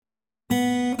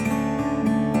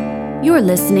You're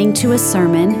listening to a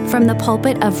sermon from the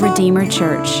pulpit of Redeemer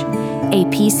Church, a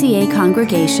PCA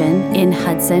congregation in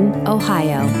Hudson,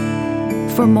 Ohio.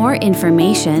 For more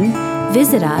information,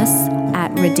 visit us at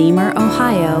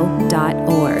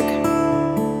redeemerohio.org.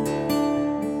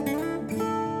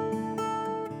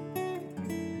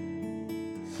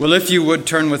 Well, if you would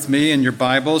turn with me in your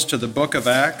Bibles to the book of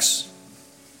Acts,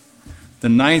 the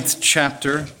 9th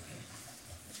chapter,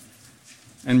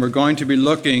 and we're going to be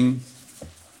looking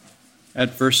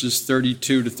at verses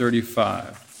 32 to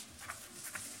 35.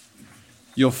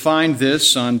 You'll find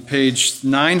this on page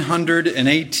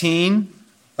 918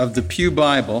 of the Pew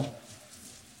Bible.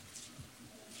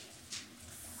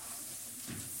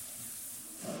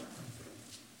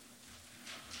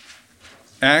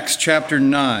 Acts chapter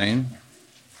 9,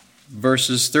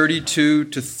 verses 32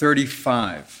 to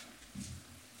 35.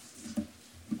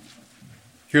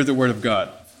 Hear the word of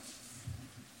God.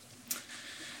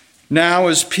 Now,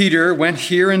 as Peter went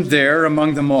here and there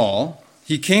among them all,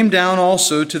 he came down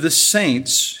also to the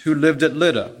saints who lived at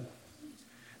Lydda.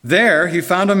 There he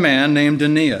found a man named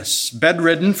Aeneas,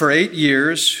 bedridden for 8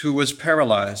 years, who was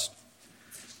paralyzed.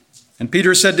 And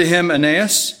Peter said to him,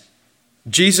 Aeneas,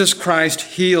 Jesus Christ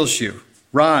heals you.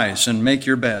 Rise and make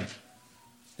your bed.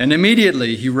 And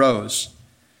immediately he rose.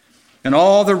 And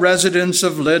all the residents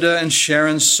of Lydda and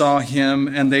Sharon saw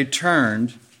him, and they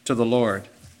turned to the Lord.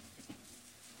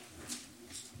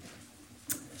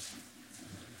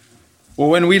 Well,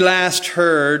 when we last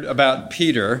heard about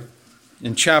Peter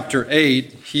in chapter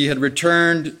 8, he had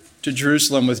returned to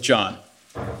Jerusalem with John.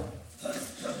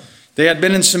 They had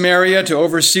been in Samaria to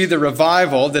oversee the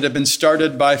revival that had been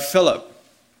started by Philip.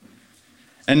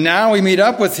 And now we meet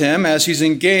up with him as he's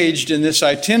engaged in this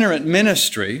itinerant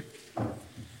ministry.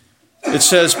 It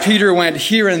says Peter went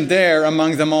here and there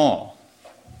among them all.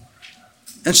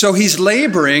 And so he's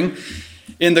laboring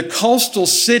in the coastal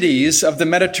cities of the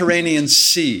Mediterranean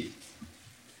Sea.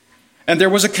 And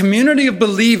there was a community of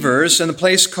believers in a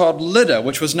place called Lydda,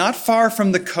 which was not far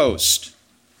from the coast.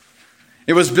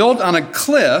 It was built on a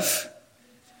cliff,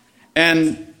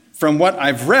 and from what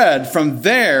I've read, from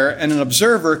there, an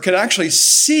observer could actually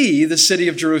see the city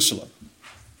of Jerusalem.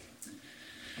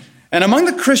 And among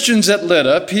the Christians at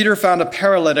Lydda, Peter found a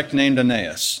paralytic named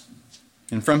Aeneas.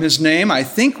 And from his name, I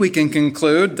think we can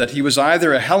conclude that he was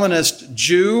either a Hellenist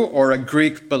Jew or a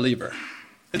Greek believer.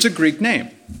 It's a Greek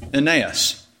name,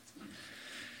 Aeneas.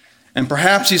 And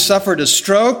perhaps he suffered a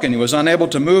stroke and he was unable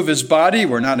to move his body.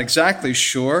 We're not exactly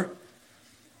sure.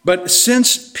 But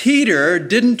since Peter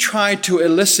didn't try to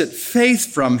elicit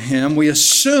faith from him, we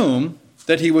assume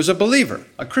that he was a believer,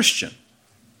 a Christian.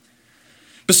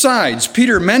 Besides,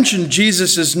 Peter mentioned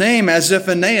Jesus' name as if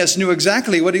Aeneas knew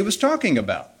exactly what he was talking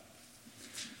about.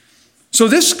 So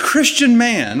this Christian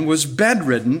man was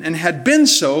bedridden and had been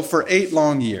so for 8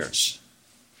 long years.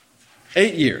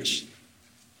 8 years.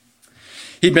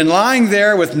 He'd been lying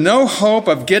there with no hope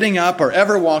of getting up or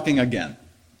ever walking again.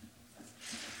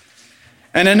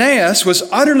 And Aeneas was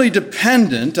utterly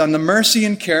dependent on the mercy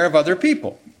and care of other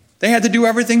people. They had to do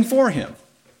everything for him.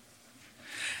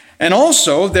 And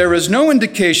also, there is no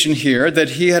indication here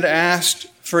that he had asked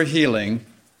for healing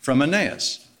from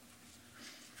Aeneas.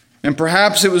 And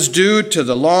perhaps it was due to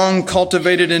the long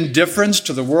cultivated indifference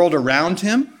to the world around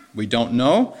him. We don't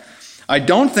know. I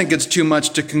don't think it's too much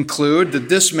to conclude that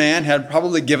this man had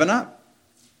probably given up.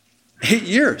 8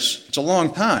 years. It's a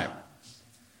long time.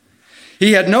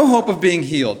 He had no hope of being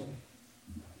healed.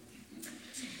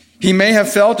 He may have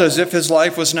felt as if his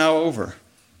life was now over.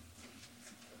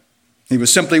 He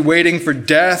was simply waiting for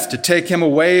death to take him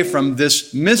away from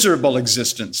this miserable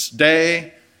existence,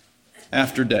 day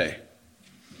after day.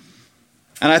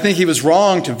 And I think he was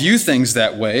wrong to view things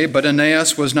that way, but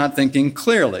Aeneas was not thinking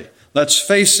clearly. Let's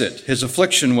face it, his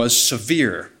affliction was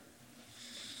severe.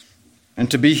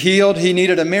 And to be healed, he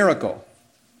needed a miracle.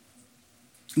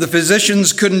 The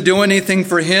physicians couldn't do anything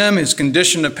for him. His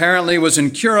condition apparently was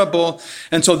incurable.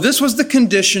 And so this was the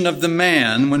condition of the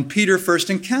man when Peter first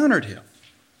encountered him.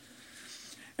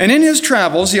 And in his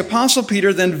travels, the Apostle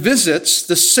Peter then visits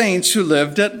the saints who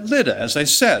lived at Lydda, as I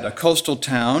said, a coastal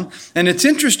town. And it's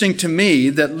interesting to me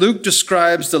that Luke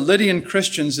describes the Lydian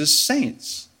Christians as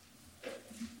saints.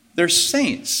 They're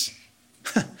saints.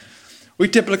 We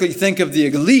typically think of the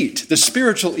elite, the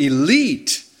spiritual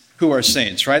elite who are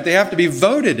saints, right? They have to be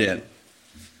voted in.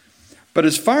 But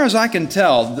as far as I can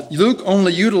tell, Luke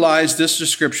only utilized this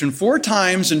description 4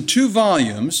 times in 2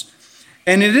 volumes,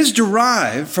 and it is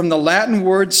derived from the Latin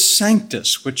word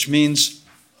sanctus, which means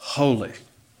holy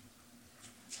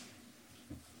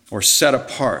or set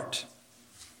apart.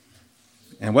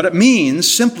 And what it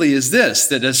means simply is this,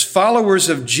 that as followers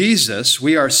of Jesus,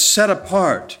 we are set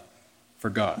apart for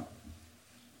God.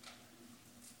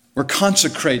 We're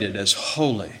consecrated as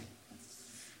holy.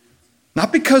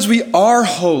 Not because we are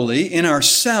holy in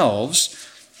ourselves.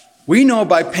 We know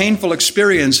by painful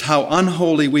experience how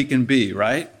unholy we can be,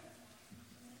 right?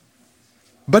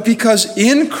 But because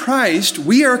in Christ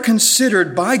we are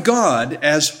considered by God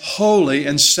as holy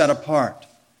and set apart.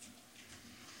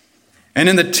 And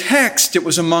in the text, it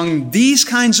was among these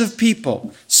kinds of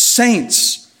people,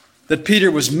 saints, that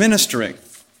Peter was ministering.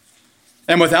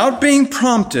 And without being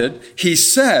prompted, he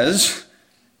says,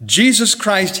 Jesus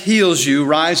Christ heals you,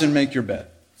 rise and make your bed.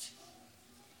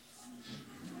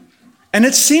 And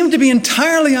it seemed to be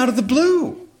entirely out of the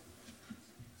blue.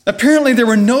 Apparently, there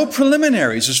were no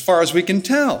preliminaries as far as we can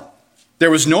tell.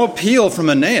 There was no appeal from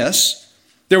Aeneas.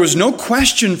 There was no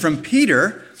question from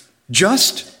Peter,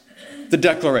 just the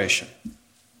declaration.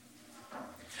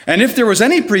 And if there was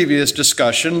any previous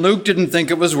discussion, Luke didn't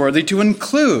think it was worthy to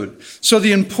include. So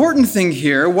the important thing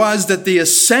here was that the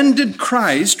ascended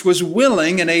Christ was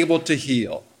willing and able to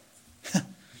heal.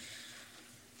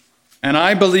 And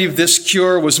I believe this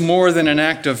cure was more than an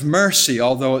act of mercy,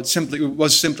 although it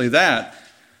was simply that.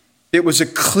 It was a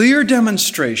clear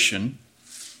demonstration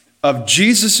of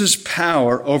Jesus'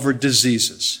 power over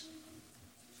diseases.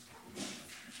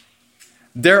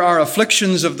 There are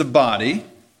afflictions of the body,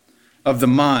 of the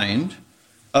mind,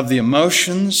 of the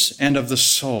emotions, and of the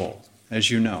soul, as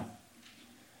you know.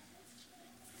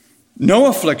 No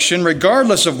affliction,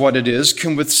 regardless of what it is,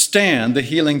 can withstand the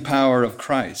healing power of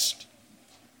Christ.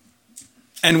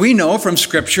 And we know from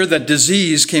Scripture that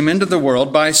disease came into the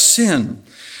world by sin.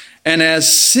 And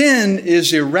as sin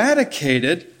is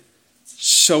eradicated,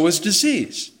 so is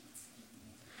disease.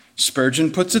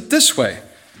 Spurgeon puts it this way: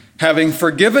 having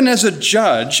forgiven as a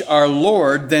judge, our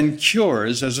Lord then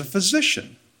cures as a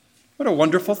physician. What a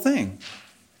wonderful thing.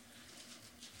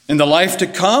 In the life to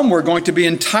come, we're going to be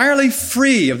entirely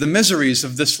free of the miseries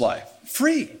of this life.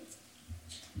 Free.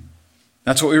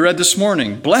 That's what we read this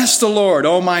morning. Bless the Lord,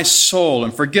 O my soul,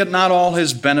 and forget not all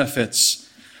his benefits,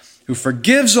 who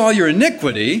forgives all your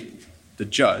iniquity, the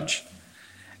judge,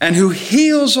 and who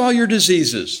heals all your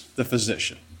diseases, the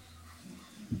physician.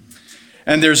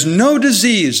 And there's no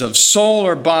disease of soul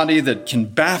or body that can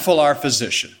baffle our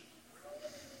physician.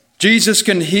 Jesus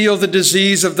can heal the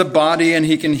disease of the body, and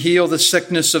he can heal the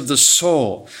sickness of the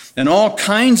soul. And all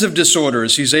kinds of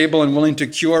disorders he's able and willing to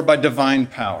cure by divine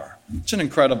power. It's an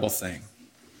incredible thing.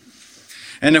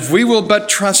 And if we will but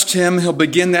trust him, he'll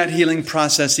begin that healing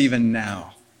process even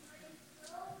now.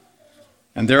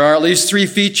 And there are at least 3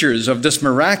 features of this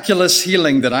miraculous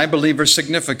healing that I believe are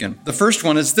significant. The first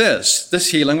one is this: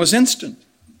 this healing was instant.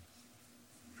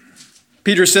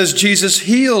 Peter says Jesus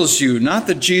heals you, not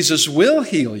that Jesus will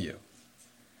heal you.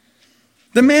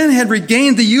 The man had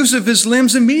regained the use of his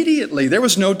limbs immediately. There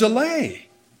was no delay.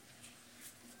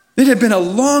 It had been a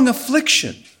long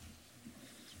affliction.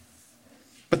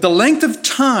 But the length of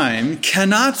time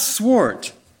cannot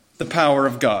thwart the power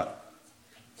of God.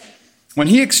 When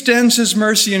he extends his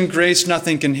mercy and grace,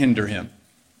 nothing can hinder him.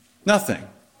 Nothing.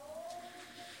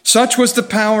 Such was the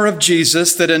power of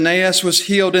Jesus that Aeneas was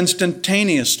healed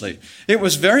instantaneously. It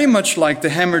was very much like the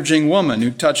hemorrhaging woman who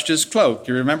touched his cloak.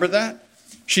 You remember that?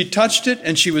 She touched it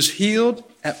and she was healed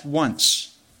at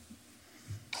once.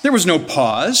 There was no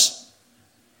pause.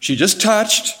 She just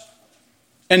touched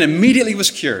and immediately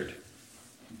was cured.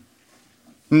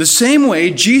 In the same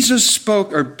way,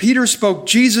 Peter spoke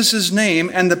Jesus' name,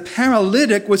 and the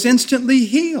paralytic was instantly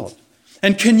healed.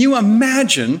 And can you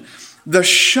imagine the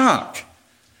shock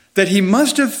that he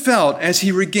must have felt as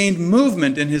he regained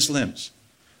movement in his limbs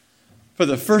for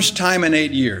the first time in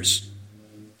 8 years?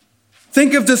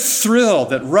 Think of the thrill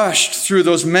that rushed through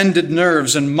those mended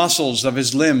nerves and muscles of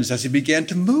his limbs as he began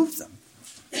to move them.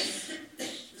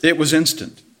 It was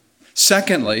instant.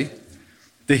 Secondly,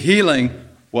 the healing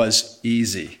was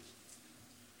easy,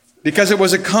 because it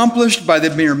was accomplished by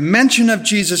the mere mention of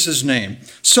Jesus' name.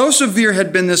 So severe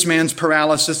had been this man's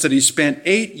paralysis that he spent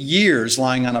 8 years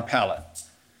lying on a pallet.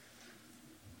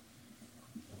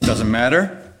 Doesn't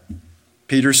matter.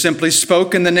 Peter simply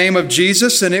spoke in the name of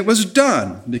Jesus, and it was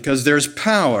done, because there's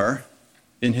power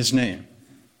in his name.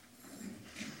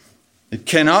 It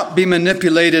cannot be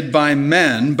manipulated by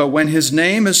men, but when his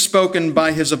name is spoken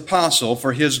by his apostle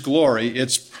for his glory,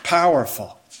 it's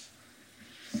powerful.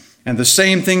 And the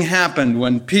same thing happened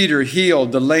when Peter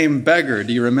healed the lame beggar.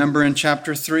 Do you remember in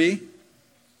chapter 3?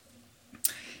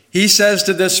 He says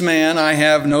to this man, I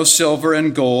have no silver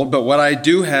and gold, but what I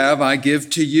do have I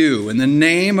give to you. In the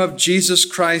name of Jesus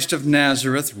Christ of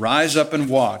Nazareth, rise up and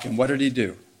walk. And what did he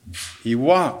do? He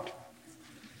walked.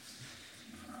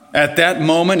 At that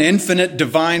moment, infinite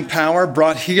divine power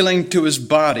brought healing to his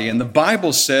body. And the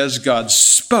Bible says God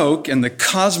spoke and the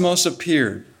cosmos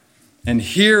appeared. And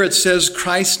here it says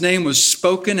Christ's name was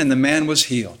spoken and the man was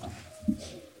healed.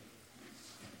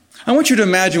 I want you to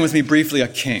imagine with me briefly a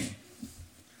king.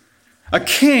 A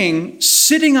king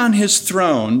sitting on his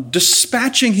throne,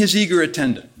 dispatching his eager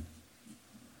attendant.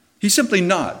 He simply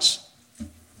nods.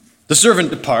 The servant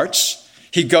departs.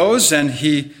 He goes and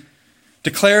he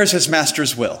declares his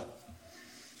master's will.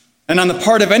 And on the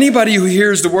part of anybody who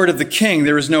hears the word of the king,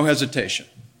 there is no hesitation.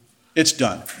 It's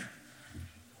done.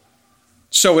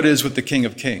 So it is with the King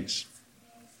of Kings.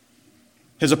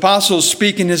 His apostles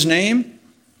speak in his name.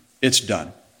 It's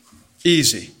done.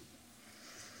 Easy.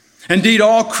 Indeed,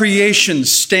 all creation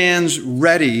stands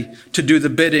ready to do the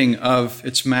bidding of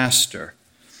its master.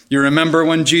 You remember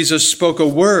when Jesus spoke a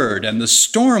word and the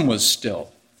storm was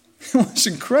still. It was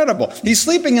incredible. He's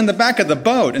sleeping in the back of the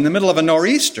boat in the middle of a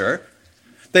nor'easter.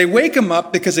 They wake him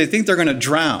up because they think they're going to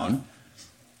drown.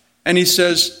 And he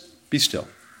says, "Be still."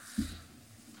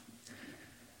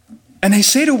 And they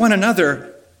say to one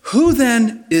another, "Who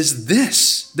then is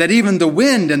this that even the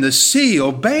wind and the sea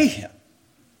obey him?"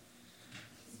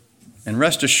 And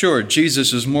rest assured,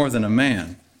 Jesus is more than a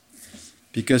man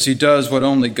because he does what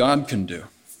only God can do.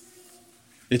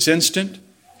 It's instant,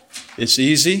 it's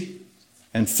easy,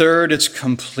 and third, it's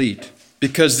complete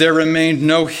because there remained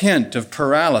no hint of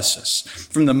paralysis.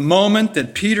 From the moment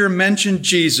that Peter mentioned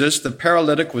Jesus, the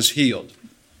paralytic was healed.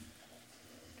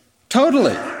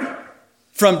 Totally.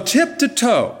 From tip to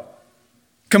toe,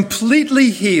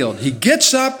 completely healed. He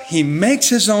gets up, he makes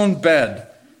his own bed.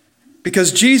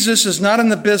 Because Jesus is not in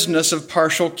the business of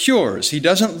partial cures. He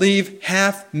doesn't leave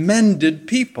half-mended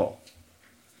people.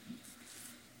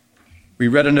 We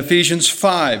read in Ephesians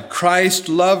 5, Christ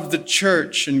loved the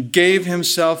church and gave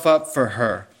himself up for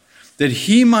her, that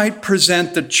he might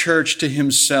present the church to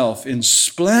himself in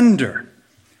splendor,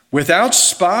 without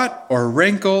spot or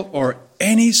wrinkle or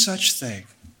any such thing.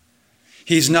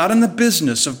 He's not in the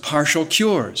business of partial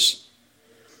cures.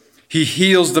 He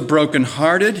heals the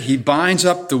brokenhearted. He binds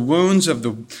up the wounds of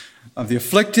the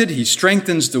afflicted. He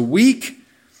strengthens the weak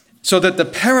so that the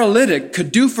paralytic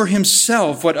could do for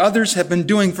himself what others have been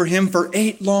doing for him for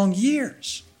 8 long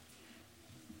years.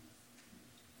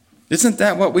 Isn't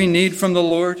that what we need from the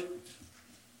Lord?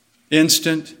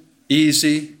 Instant,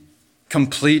 easy,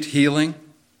 complete healing.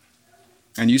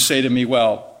 And you say to me,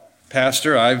 "Well,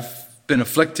 Pastor, I've been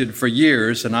afflicted for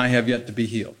years and I have yet to be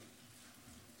healed."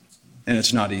 And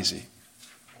it's not easy.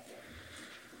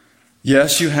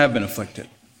 Yes, you have been afflicted.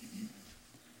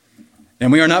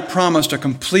 And we are not promised a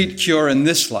complete cure in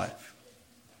this life.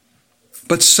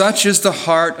 But such is the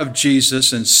heart of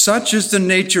Jesus and such is the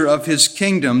nature of his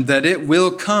kingdom that it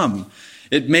will come.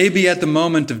 It may be at the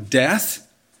moment of death.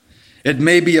 It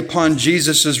may be upon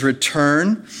Jesus'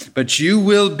 return, but you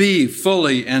will be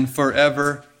fully and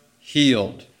forever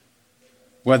healed,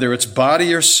 whether it's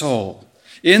body or soul.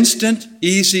 Instant,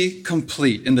 easy,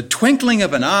 complete. In the twinkling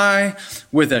of an eye,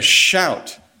 with a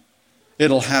shout,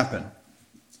 it'll happen.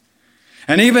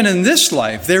 And even in this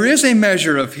life, there is a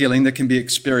measure of healing that can be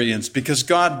experienced because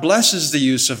God blesses the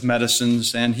use of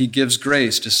medicines and he gives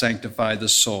grace to sanctify the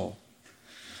soul.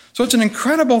 So it's an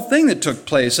incredible thing that took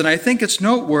place, and I think it's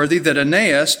noteworthy that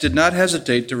Aeneas did not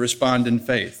hesitate to respond in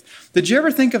faith. Did you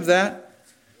ever think of that?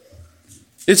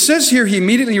 It says here he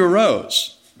immediately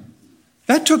arose.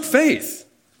 That took faith.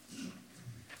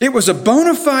 It was a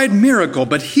bona fide miracle,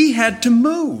 but he had to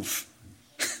move.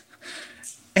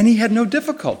 And he had no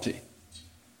difficulty.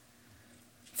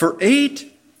 For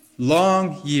 8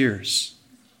 long years,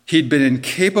 he'd been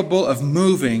incapable of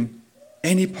moving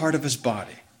any part of his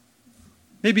body.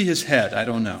 Maybe his head, I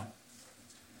don't know.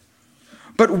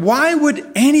 But why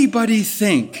would anybody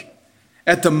think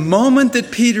at the moment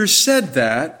that Peter said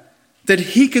that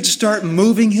he could start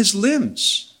moving his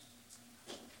limbs?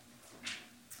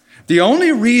 The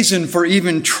only reason for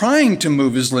even trying to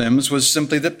move his limbs was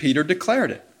simply that Peter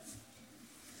declared it.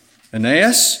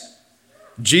 Aeneas,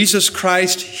 Jesus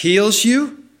Christ heals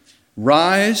you.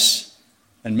 Rise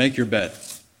and make your bed.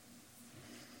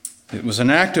 It was an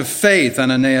act of faith on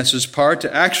Aeneas' part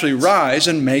to actually rise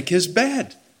and make his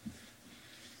bed.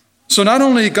 So not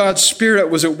only God's Spirit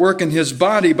was at work in his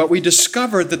body, but we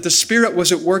discovered that the Spirit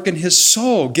was at work in his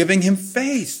soul, giving him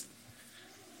faith.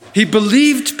 He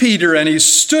believed Peter and he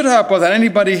stood up without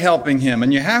anybody helping him.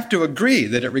 And you have to agree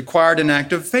that it required an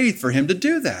act of faith for him to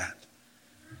do that.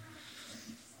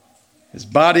 His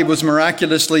body was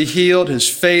miraculously healed. His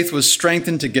faith was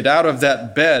strengthened to get out of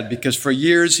that bed because for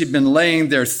years he'd been laying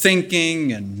there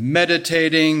thinking and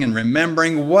meditating and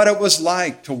remembering what it was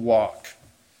like to walk.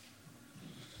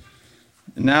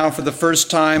 And now, for the first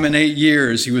time in 8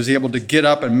 years, he was able to get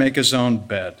up and make his own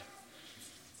bed.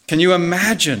 Can you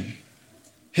imagine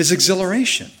his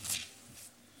exhilaration?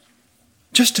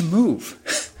 Just to move.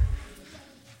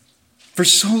 For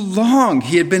so long,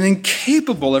 he had been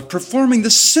incapable of performing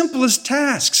the simplest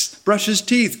tasks: brush his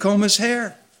teeth, comb his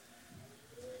hair.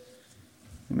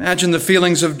 Imagine the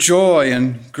feelings of joy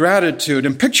and gratitude,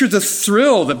 and picture the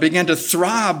thrill that began to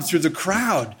throb through the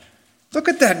crowd. Look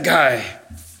at that guy.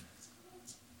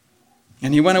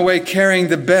 And he went away carrying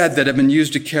the bed that had been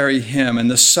used to carry him,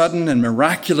 and the sudden and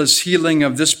miraculous healing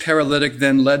of this paralytic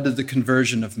then led to the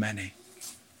conversion of many.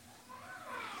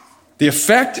 The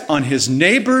effect on his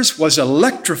neighbors was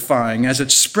electrifying as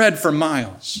it spread for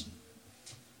miles.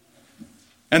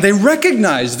 And they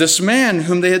recognized this man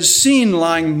whom they had seen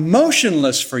lying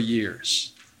motionless for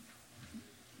years.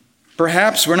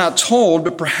 Perhaps, we're not told,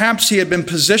 but perhaps he had been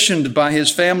positioned by his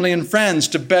family and friends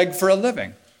to beg for a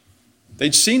living.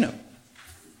 They'd seen him.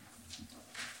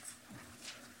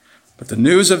 But the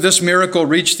news of this miracle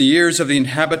reached the ears of the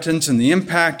inhabitants, and the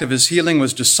impact of his healing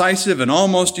was decisive and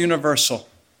almost universal.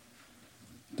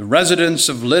 The residents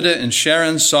of Lydda and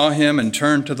Sharon saw him and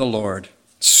turned to the Lord.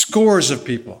 Scores of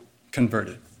people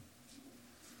converted.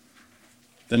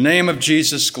 The name of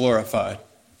Jesus glorified.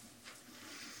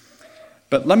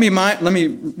 But let me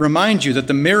remind you that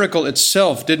the miracle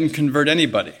itself didn't convert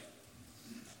anybody.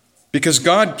 Because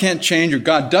God can't change, or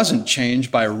God doesn't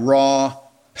change, by raw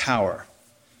power.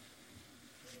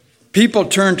 People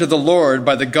turned to the Lord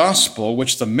by the gospel,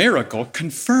 which the miracle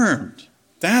confirmed.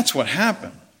 That's what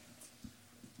happened.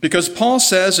 Because Paul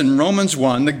says in Romans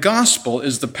 1, the gospel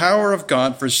is the power of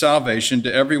God for salvation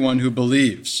to everyone who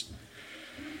believes.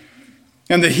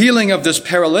 And the healing of this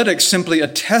paralytic simply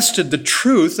attested the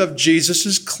truth of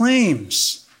Jesus'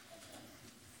 claims.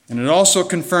 And it also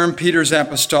confirmed Peter's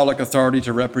apostolic authority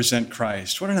to represent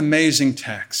Christ. What an amazing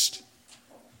text.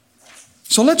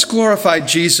 So let's glorify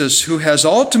Jesus, who has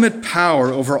ultimate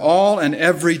power over all and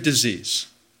every disease.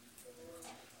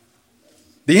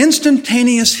 The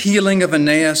instantaneous healing of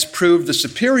Aeneas proved the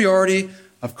superiority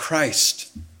of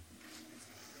Christ.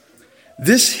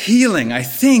 This healing, I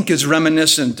think, is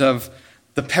reminiscent of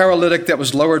the paralytic that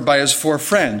was lowered by his 4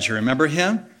 friends. You remember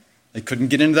him? They couldn't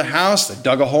get into the house. They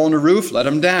dug a hole in the roof, let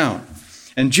him down.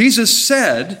 And Jesus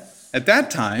said at that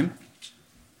time,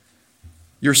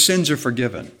 "Your sins are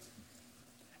forgiven."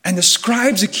 And the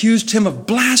scribes accused him of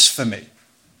blasphemy.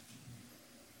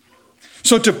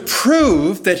 So to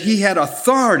prove that he had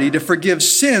authority to forgive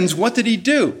sins, what did he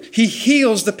do? He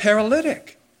heals the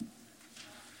paralytic.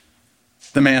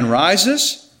 The man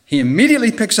rises, he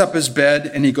immediately picks up his bed,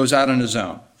 and he goes out on his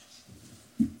own.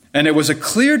 And it was a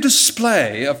clear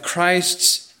display of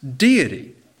Christ's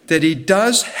deity, that he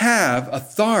does have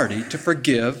authority to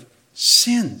forgive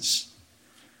sins.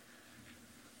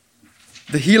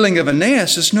 The healing of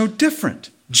Aeneas is no different.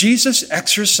 Jesus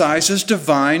exercises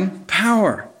divine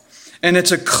power. And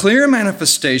it's a clear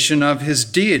manifestation of his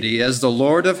deity as the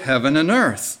Lord of heaven and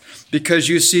earth. Because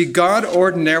you see, God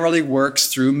ordinarily works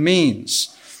through means,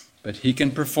 but he can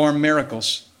perform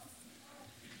miracles.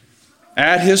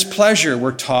 At his pleasure,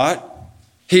 we're taught,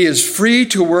 he is free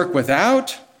to work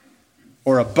without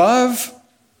or above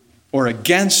or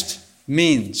against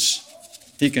means.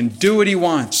 He can do what he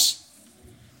wants.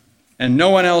 And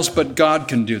no one else but God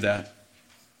can do that.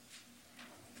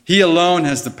 He alone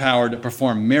has the power to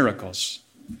perform miracles.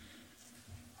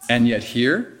 And yet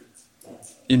here,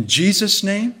 in Jesus'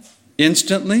 name,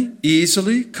 instantly,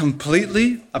 easily,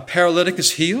 completely, a paralytic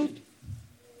is healed?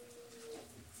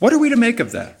 What are we to make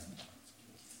of that?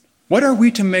 What are we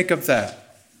to make of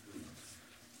that?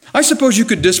 I suppose you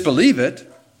could disbelieve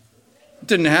it. It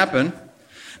didn't happen.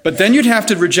 But then you'd have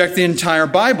to reject the entire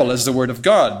Bible as the Word of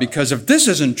God, because if this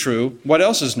isn't true, what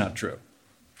else is not true?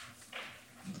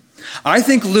 I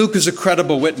think Luke is a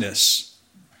credible witness,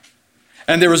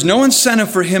 and there is no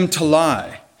incentive for him to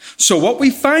lie. So what we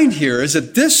find here is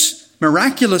that this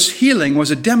miraculous healing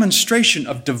was a demonstration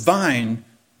of divine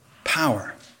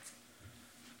power.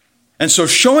 And so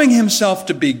showing himself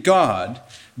to be God,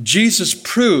 Jesus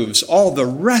proves all the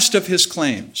rest of his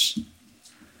claims.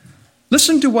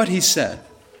 Listen to what he said.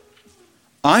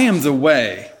 "I am the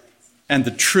way and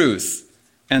the truth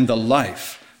and the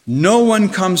life. No one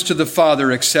comes to the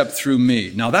Father except through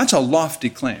me." Now that's a lofty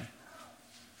claim.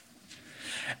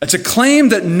 It's a claim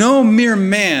that no mere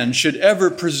man should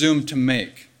ever presume to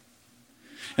make.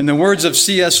 In the words of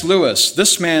C.S. Lewis,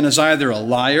 this man is either a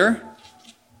liar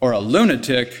or a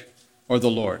lunatic or the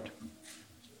Lord.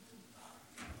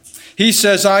 He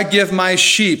says, "I give my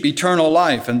sheep eternal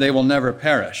life and they will never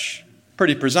perish."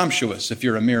 Pretty presumptuous if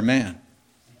you're a mere man.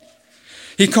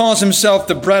 He calls himself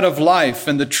the bread of life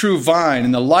and the true vine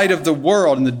and the light of the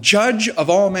world and the judge of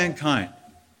all mankind.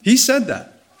 He said that.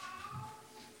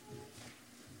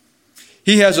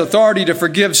 He has authority to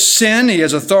forgive sin. He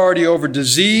has authority over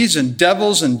disease and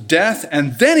devils and death.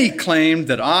 And then he claimed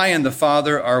that I and the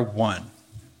Father are one.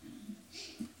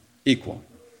 Equal.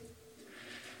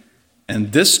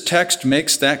 And this text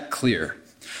makes that clear.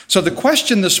 So the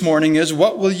question this morning is,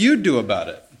 what will you do about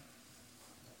it?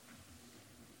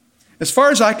 As far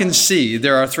as I can see,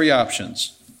 there are three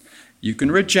options. You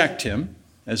can reject him,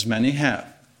 as many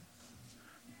have.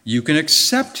 You can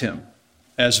accept him,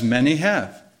 as many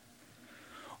have.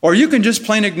 Or you can just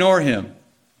plain ignore him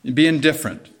and be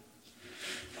indifferent.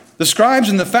 The scribes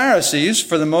and the Pharisees,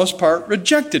 for the most part,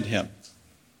 rejected him.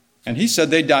 And he said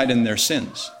they died in their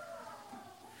sins.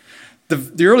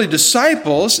 The early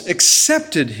disciples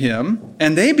accepted him,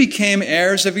 and they became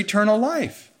heirs of eternal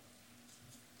life.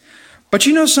 But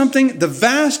you know something? The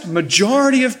vast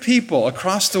majority of people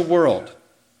across the world,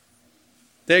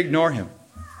 they ignore him.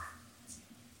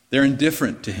 They're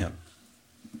indifferent to him.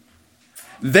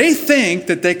 They think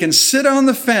that they can sit on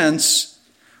the fence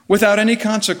without any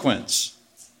consequence.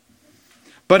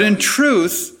 But in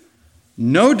truth,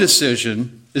 no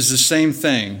decision is the same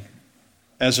thing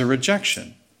as a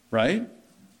rejection, right?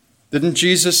 Didn't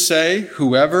Jesus say,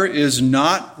 whoever is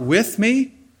not with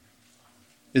me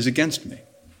is against me?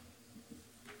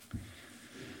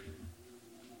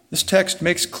 This text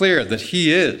makes clear that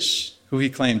he is who he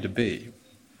claimed to be.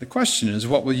 The question is,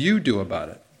 what will you do about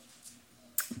it?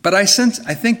 But I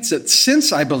think that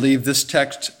since I believe this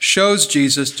text shows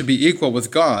Jesus to be equal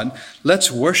with God, let's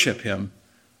worship him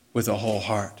with a whole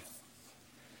heart.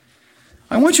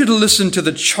 I want you to listen to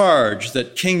the charge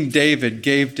that King David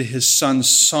gave to his son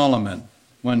Solomon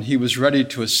when he was ready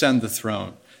to ascend the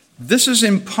throne. This is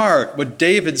in part what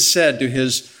David said to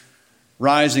his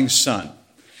rising son.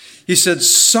 He said,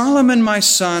 Solomon, my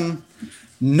son,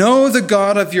 know the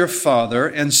God of your father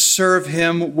and serve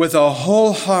him with a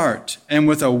whole heart and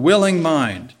with a willing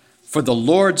mind, for the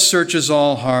Lord searches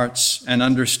all hearts and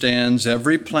understands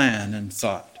every plan and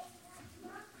thought.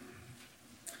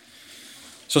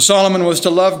 So Solomon was to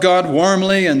love God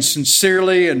warmly and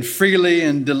sincerely and freely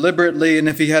and deliberately, and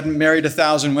if he hadn't married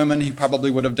 1,000 women, he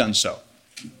probably would have done so.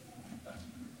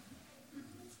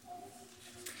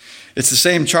 It's the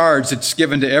same charge that's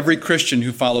given to every Christian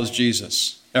who follows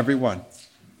Jesus, everyone.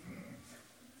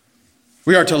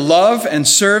 We are to love and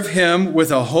serve him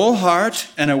with a whole heart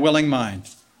and a willing mind.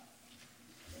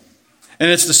 And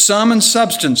it's the sum and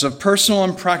substance of personal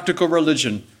and practical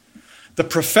religion. The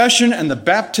profession and the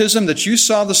baptism that you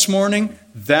saw this morning,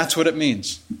 that's what it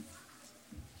means.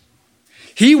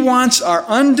 He wants our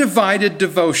undivided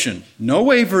devotion, no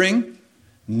wavering,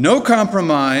 no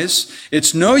compromise.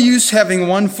 It's no use having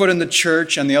one foot in the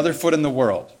church and the other foot in the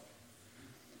world.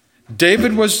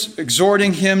 David was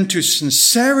exhorting him to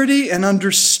sincerity and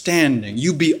understanding.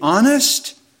 You be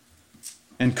honest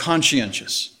and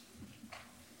conscientious.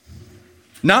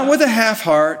 Not with a half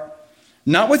heart,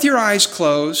 not with your eyes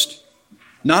closed,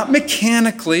 not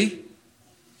mechanically.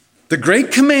 The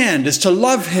great command is to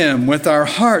love him with our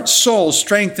heart, soul,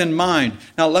 strength, and mind.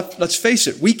 Now, let's face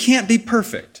it, we can't be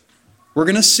perfect. We're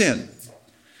going to sin.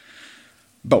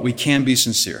 But we can be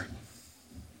sincere.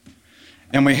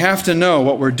 And we have to know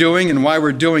what we're doing and why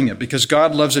we're doing it, because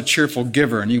God loves a cheerful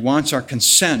giver, and he wants our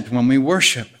consent when we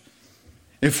worship.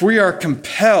 If we are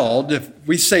compelled, if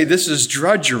we say this is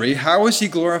drudgery, how is he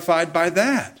glorified by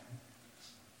that?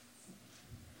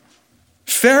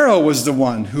 Pharaoh was the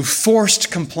one who forced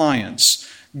compliance.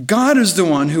 God is the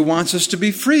one who wants us to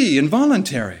be free and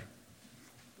voluntary.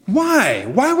 Why?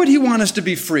 Why would he want us to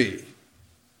be free?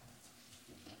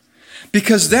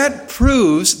 Because that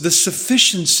proves the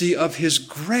sufficiency of his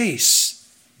grace.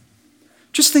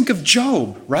 Just think of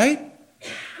Job, right?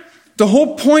 The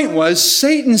whole point was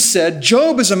Satan said,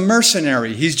 Job is a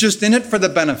mercenary. He's just in it for the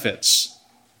benefits.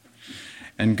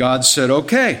 And God said,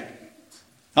 okay,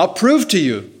 I'll prove to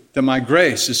you that my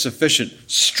grace is sufficient.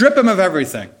 Strip him of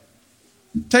everything.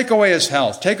 Take away his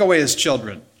health. Take away his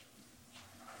children.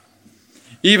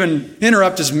 Even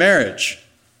interrupt his marriage.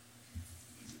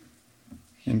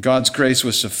 And God's grace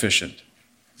was sufficient.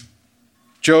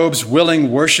 Job's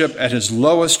willing worship at his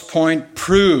lowest point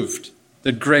proved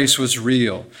that grace was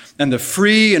real. And the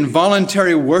free and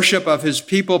voluntary worship of his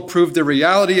people proved the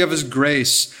reality of his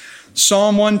grace.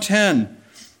 Psalm 110,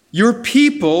 your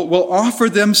people will offer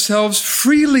themselves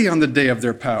freely on the day of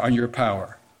your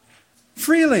power.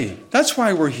 Freely. That's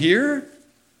why we're here.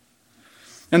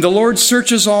 And the Lord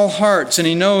searches all hearts, and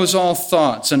he knows all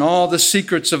thoughts, and all the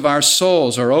secrets of our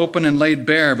souls are open and laid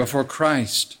bare before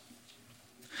Christ.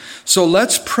 So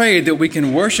let's pray that we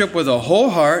can worship with a whole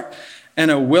heart and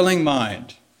a willing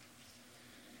mind.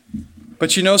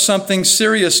 But you know something?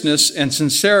 Seriousness and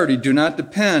sincerity do not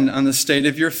depend on the state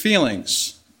of your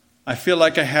feelings. I feel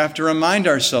like I have to remind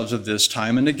ourselves of this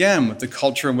time and again with the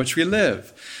culture in which we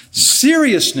live.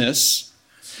 Seriousness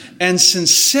and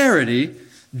sincerity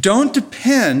don't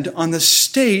depend on the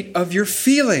state of your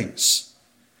feelings.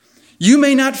 You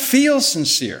may not feel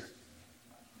sincere.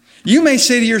 You may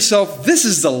say to yourself, this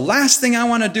is the last thing I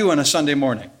want to do on a Sunday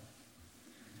morning.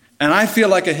 And I feel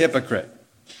like a hypocrite.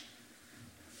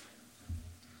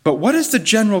 But what is the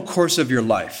general course of your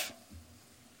life?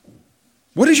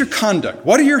 What is your conduct?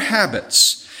 What are your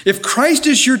habits? If Christ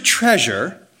is your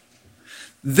treasure,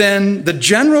 then the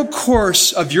general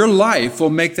course of your life will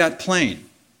make that plain.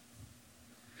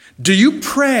 Do you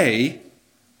pray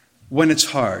when it's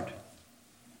hard?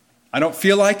 I don't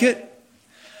feel like it.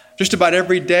 Just about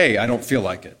every day I don't feel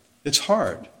like it. It's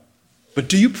hard. But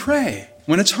do you pray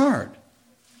when it's hard?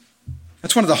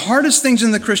 That's one of the hardest things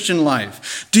in the Christian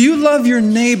life. Do you love your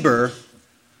neighbor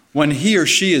when he or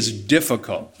she is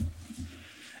difficult?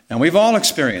 And we've all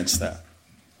experienced that.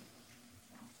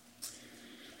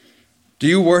 Do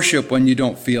you worship when you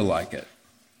don't feel like it?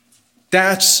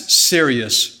 That's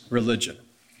serious religion.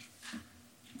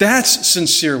 That's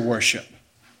sincere worship.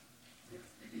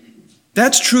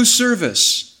 That's true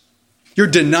service. You're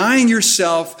denying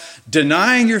yourself,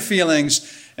 denying your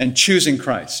feelings, and choosing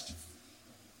Christ.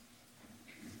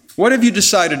 What have you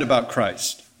decided about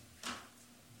Christ?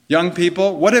 Young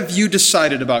people, what have you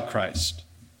decided about Christ?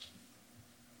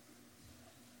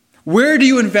 Where do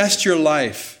you invest your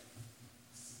life?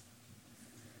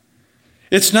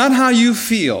 It's not how you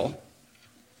feel,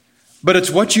 but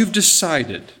it's what you've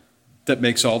decided that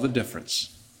makes all the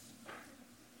difference.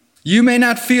 You may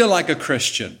not feel like a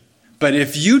Christian, but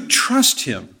if you trust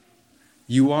him,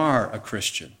 you are a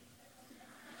Christian.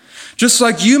 Just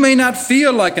like you may not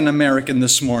feel like an American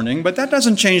this morning, but that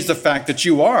doesn't change the fact that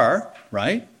you are,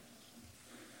 right?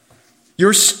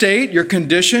 Your state, your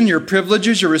condition, your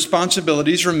privileges, your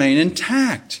responsibilities remain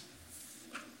intact.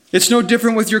 It's no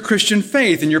different with your Christian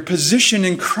faith and your position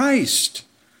in Christ.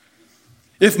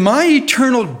 If my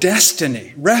eternal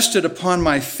destiny rested upon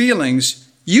my feelings,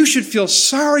 you should feel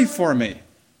sorry for me.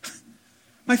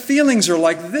 My feelings are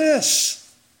like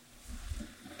this.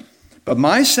 But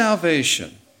my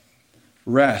salvation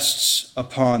rests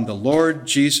upon the Lord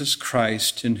Jesus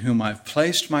Christ, in whom I've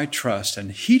placed my trust,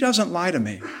 and he doesn't lie to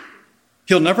me.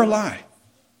 He'll never lie.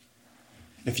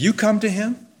 If you come to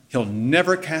him, he'll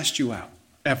never cast you out,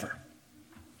 ever.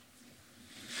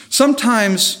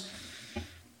 Sometimes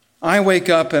I wake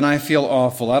up and I feel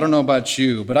awful. I don't know about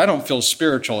you, but I don't feel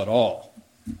spiritual at all.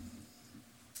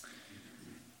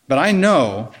 But I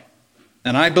know,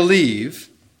 and I believe,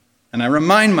 and I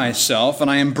remind myself, and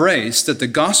I embrace that the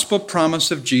gospel promise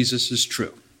of Jesus is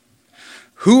true.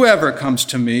 Whoever comes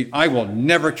to me, I will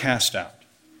never cast out.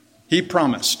 He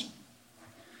promised.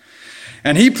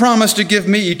 And he promised to give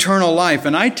me eternal life,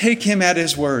 and I take him at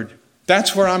his word.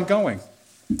 That's where I'm going.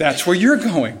 That's where you're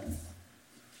going.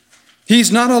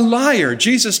 He's not a liar.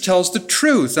 Jesus tells the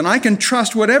truth, and I can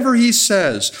trust whatever he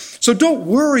says. So don't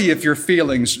worry if your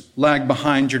feelings lag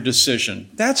behind your decision.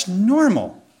 That's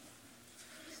normal.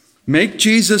 Make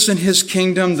Jesus and his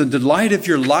kingdom the delight of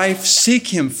your life. Seek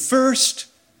him first,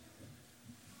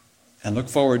 and look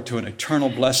forward to an eternal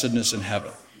blessedness in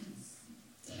heaven.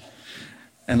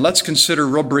 And let's consider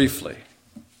real briefly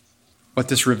what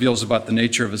this reveals about the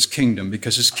nature of his kingdom,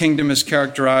 because his kingdom is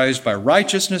characterized by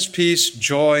righteousness, peace,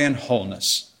 joy, and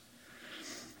wholeness.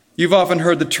 You've often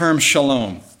heard the term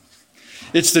shalom.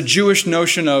 It's the Jewish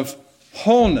notion of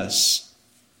wholeness,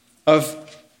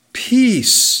 of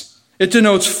peace. It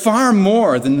denotes far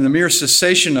more than the mere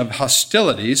cessation of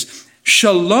hostilities.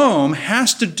 Shalom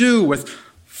has to do with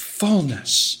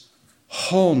fullness,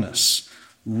 wholeness,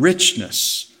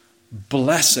 richness,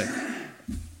 blessing.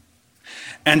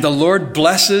 And the Lord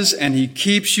blesses, and he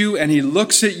keeps you, and he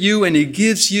looks at you, and he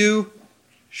gives you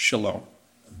shalom.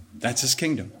 That's his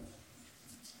kingdom.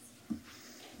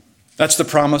 That's the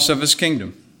promise of his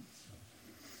kingdom.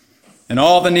 And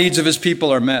all the needs of his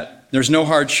people are met. There's no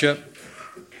hardship.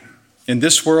 In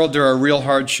this world, there are real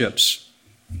hardships.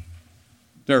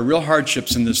 There are real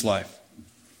hardships in this life.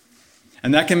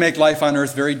 And that can make life on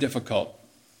earth very difficult.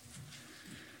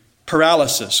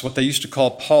 Paralysis, what they used to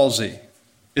call palsy,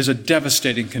 is a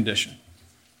devastating condition.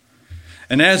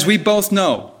 And as we both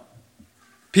know,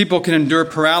 people can endure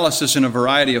paralysis in a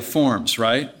variety of forms,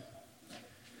 right?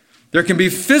 There can be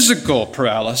physical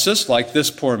paralysis, like this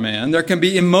poor man. There can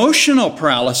be emotional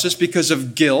paralysis because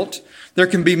of guilt. There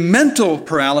can be mental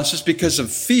paralysis because of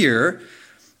fear.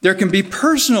 There can be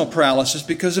personal paralysis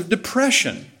because of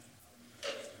depression,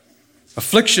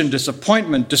 affliction,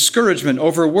 disappointment, discouragement,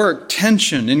 overwork,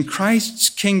 tension. In Christ's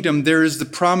kingdom, there is the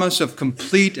promise of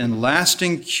complete and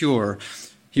lasting cure.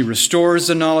 He restores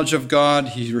the knowledge of God.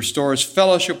 He restores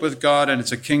fellowship with God, and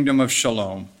it's a kingdom of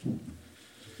shalom.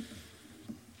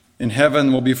 In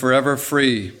heaven, we'll be forever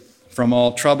free from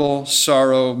all trouble,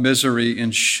 sorrow, misery,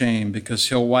 and shame, because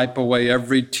he'll wipe away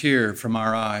every tear from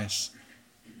our eyes.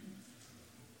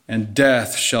 And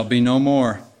death shall be no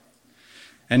more.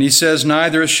 And he says,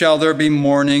 neither shall there be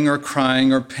mourning or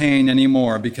crying or pain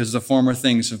anymore, because the former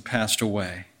things have passed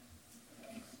away.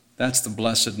 That's the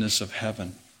blessedness of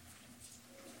heaven.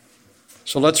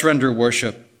 So let's render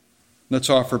worship. Let's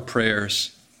offer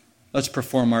prayers. Let's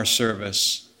perform our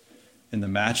service in the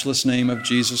matchless name of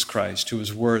Jesus Christ, who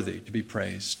is worthy to be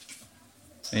praised.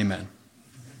 Amen.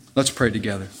 Let's pray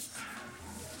together.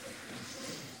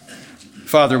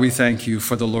 Father, we thank you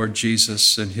for the Lord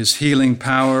Jesus and his healing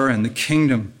power and the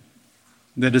kingdom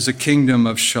that is a kingdom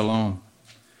of shalom.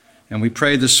 And we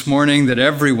pray this morning that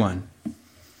everyone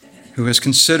who has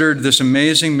considered this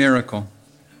amazing miracle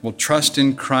will trust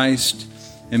in Christ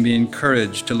and be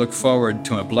encouraged to look forward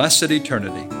to a blessed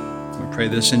eternity. We pray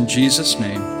this in Jesus'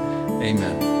 name.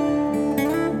 Amen.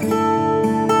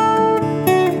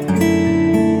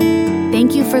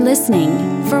 Thank you for listening.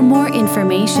 For more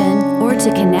information or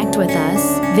to connect with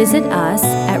us, visit us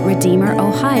at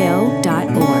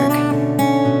redeemerohio.org.